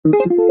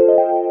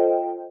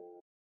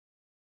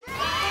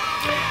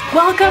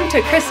Welcome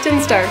to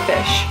Kristen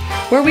Starfish,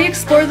 where we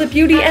explore the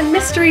beauty and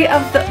mystery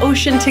of the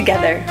ocean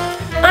together.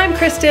 I'm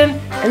Kristen,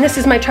 and this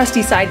is my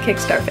trusty sidekick,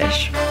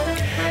 Starfish.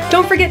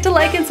 Don't forget to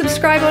like and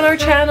subscribe on our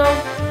channel.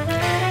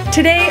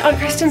 Today on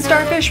Kristen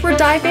Starfish, we're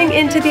diving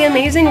into the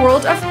amazing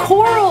world of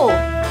coral.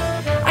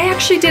 I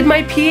actually did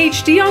my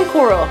PhD on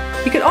coral.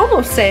 You could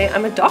almost say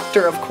I'm a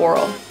doctor of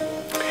coral.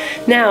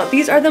 Now,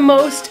 these are the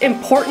most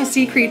important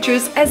sea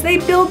creatures as they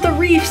build the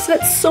reefs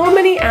that so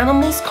many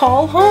animals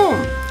call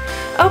home.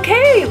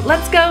 Okay,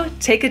 let's go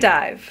take a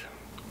dive.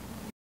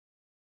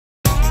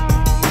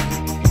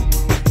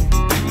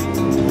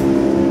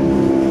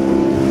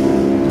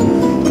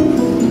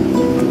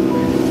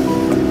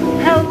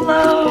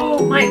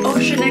 Hello, my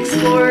ocean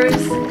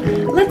explorers.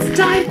 Let's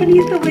dive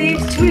beneath the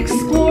waves to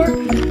explore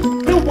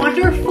the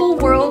wonderful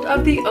world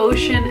of the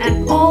ocean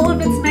and all of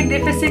its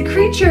magnificent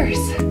creatures.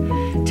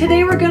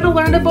 Today we're going to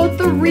learn about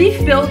the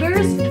reef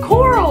builders,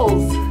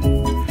 corals.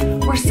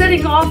 We're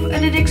setting off on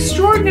an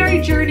extraordinary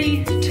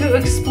journey to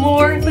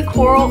explore the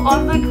coral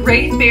on the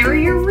Great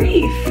Barrier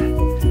Reef.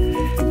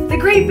 The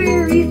Great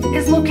Barrier Reef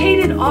is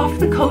located off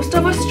the coast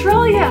of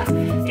Australia.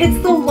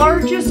 It's the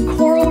largest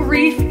coral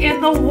reef in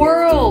the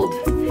world.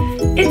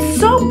 It's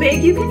so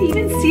big you can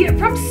even see it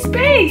from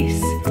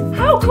space.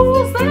 How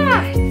cool is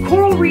that?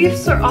 Coral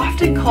reefs are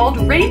often called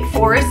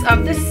rainforests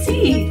of the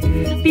sea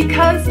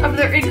because of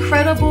their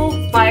incredible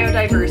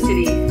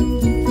biodiversity.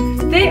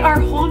 They are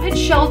home and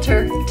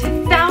shelter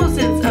to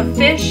thousands of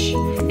fish,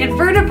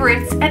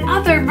 invertebrates, and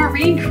other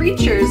marine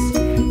creatures,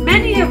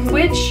 many of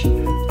which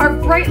are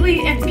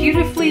brightly and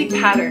beautifully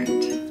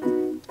patterned.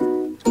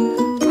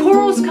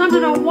 Corals come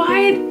in a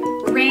wide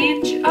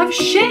range of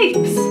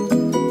shapes.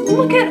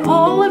 Look at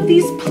all of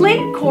these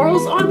plate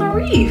corals on the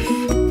reef.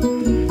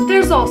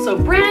 There's also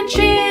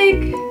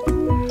branching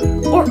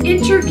or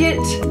intricate,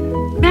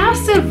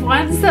 massive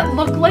ones that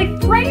look like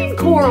brain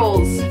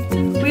corals.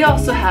 We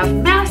also have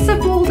massive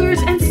boulders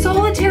and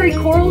solitary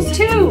corals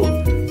too.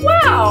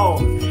 Wow!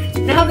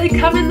 Now they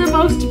come in the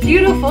most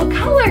beautiful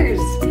colors.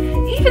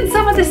 Even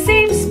some of the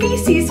same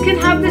species can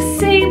have the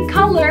same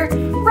color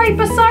right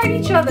beside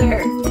each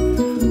other.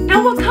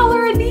 Now what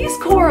color are these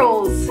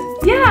corals?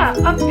 Yeah,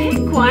 a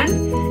pink one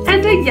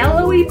and a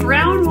yellowy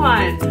brown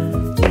one.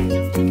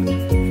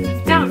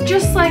 Now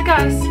just like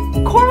us,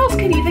 corals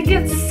can even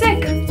get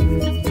sick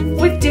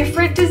with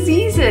different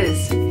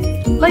diseases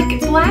like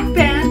black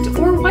band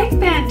or white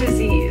band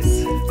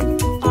disease.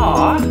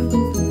 Aww.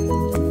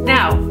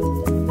 Now,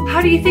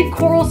 how do you think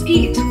corals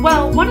eat?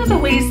 Well, one of the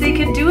ways they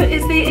can do it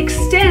is they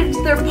extend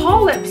their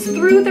polyps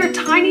through their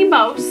tiny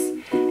mouths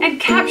and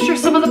capture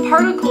some of the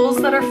particles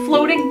that are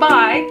floating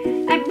by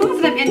and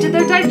move them into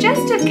their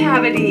digestive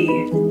cavity.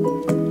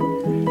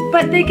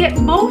 But they get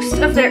most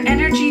of their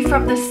energy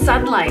from the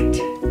sunlight.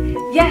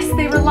 Yes,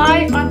 they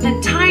rely on the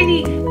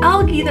tiny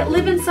algae that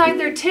live inside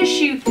their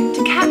tissue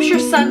to capture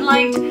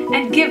sunlight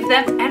and give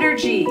them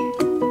energy.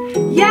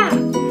 Yeah,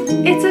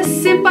 it's a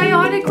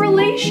symbiotic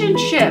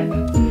relationship.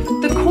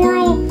 The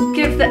coral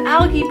give the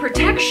algae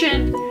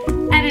protection,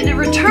 and in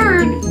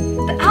return,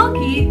 the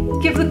algae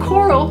give the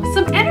coral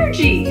some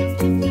energy.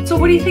 So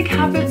what do you think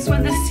happens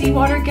when the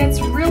seawater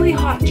gets really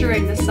hot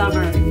during the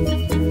summer?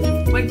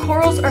 When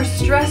corals are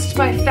stressed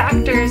by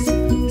factors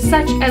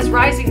such as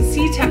rising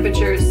sea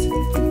temperatures,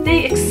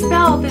 they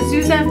expel the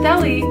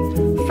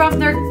zooxanthellae from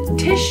their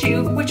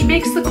tissue, which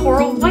makes the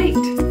coral white.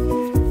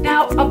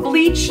 Now, a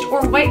bleached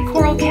or white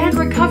coral can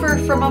recover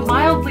from a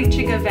mild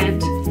bleaching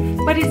event,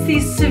 but it's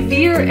these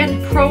severe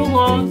and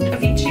prolonged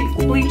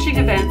bleaching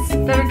events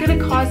that are going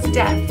to cause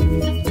death.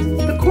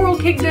 The coral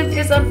kingdom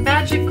is a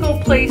magical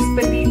place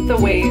beneath the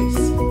waves,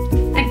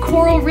 and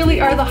coral really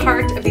are the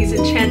heart of these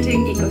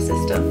enchanting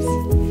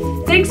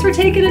ecosystems. Thanks for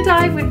taking a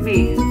dive with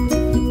me.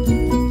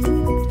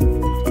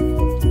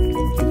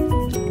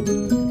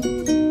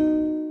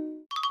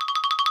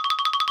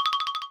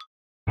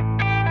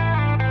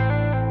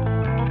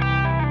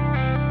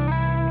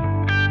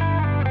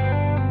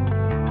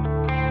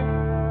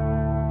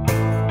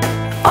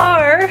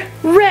 Our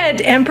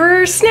red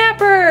emperor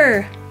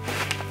snapper.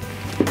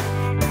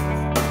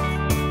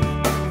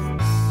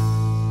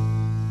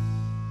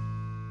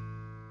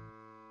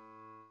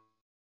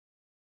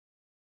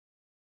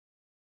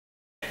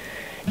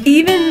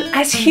 Even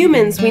as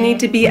humans, we need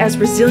to be as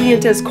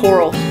resilient as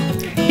coral,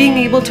 being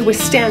able to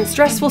withstand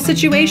stressful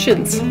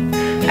situations.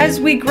 As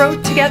we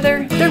grow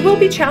together, there will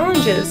be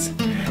challenges.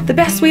 The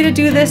best way to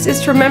do this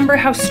is to remember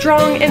how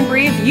strong and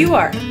brave you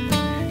are.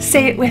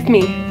 Say it with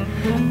me.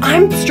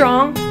 I'm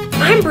strong,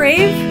 I'm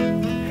brave.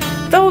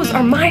 Those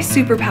are my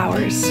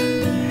superpowers.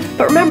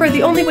 But remember,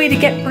 the only way to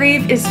get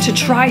brave is to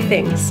try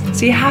things.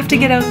 So you have to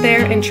get out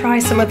there and try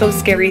some of those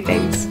scary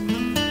things.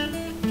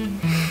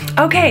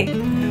 Okay,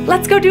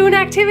 let's go do an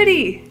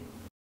activity.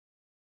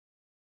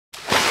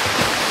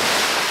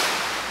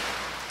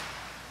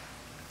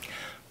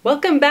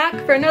 Welcome back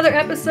for another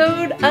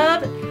episode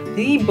of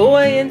the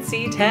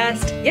Buoyancy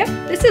Test. Yep,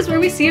 this is where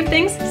we see if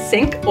things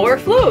sink or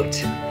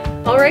float.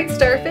 All right,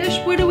 Starfish,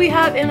 what do we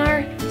have in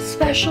our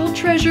special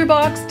treasure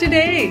box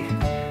today?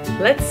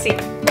 Let's see.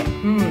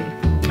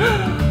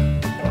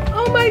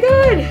 Oh my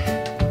god!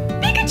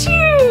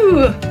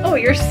 Pikachu! Oh,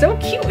 you're so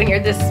cute when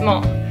you're this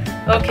small.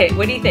 Okay,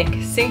 what do you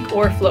think? Sink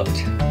or float?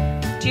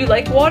 Do you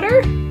like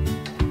water?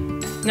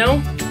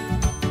 No?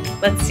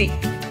 Let's see.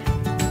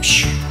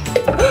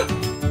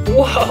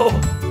 Whoa!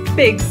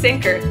 Big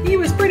sinker. He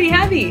was pretty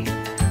heavy.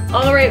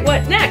 All right,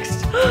 what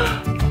next?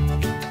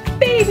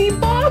 Baby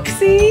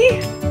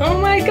Boxy! Oh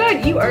my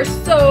god, you are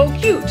so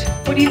cute.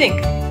 What do you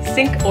think?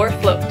 Sink or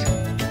float?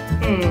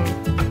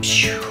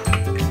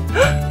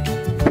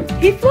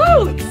 He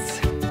floats!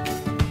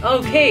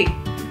 Okay,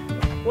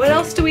 what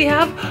else do we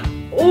have?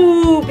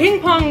 Ooh, ping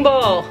pong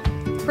ball.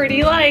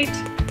 Pretty light.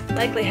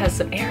 Likely has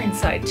some air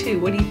inside too.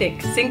 What do you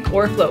think? Sink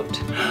or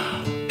float?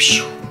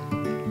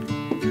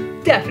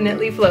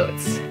 Definitely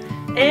floats.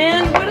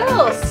 And what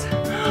else?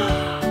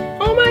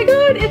 Oh my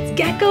god, it's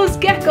Gecko's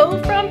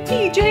Gecko from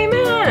PJ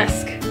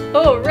Mask.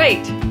 Oh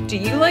right, do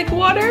you like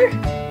water?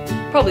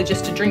 Probably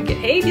just to drink it.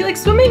 Hey, do you like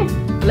swimming?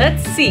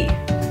 Let's see.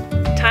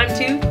 Time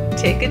to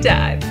take a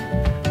dive.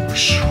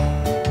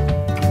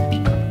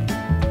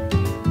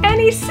 And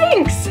he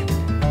sinks.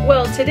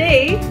 Well,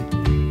 today,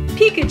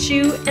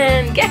 Pikachu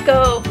and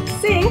Gecko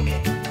sink,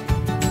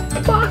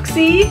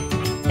 Boxy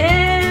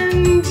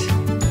and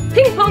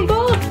Ping Pong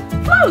Ball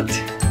float.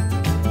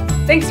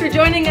 Thanks for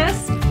joining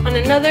us on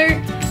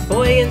another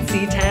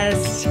Buoyancy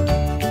Test.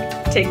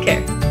 Take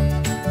care.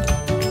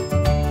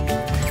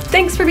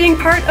 Thanks for being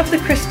part of the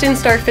Kristen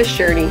Starfish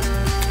journey.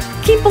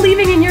 Keep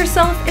believing in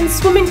yourself and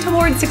swimming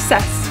towards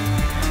success.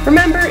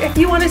 Remember, if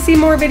you want to see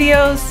more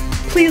videos,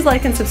 please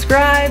like and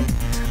subscribe.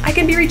 I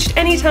can be reached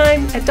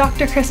anytime at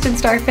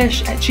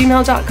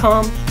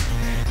drkristenstarfish@gmail.com.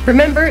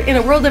 Remember, in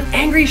a world of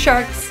angry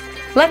sharks,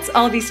 let's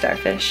all be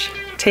starfish.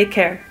 Take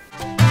care.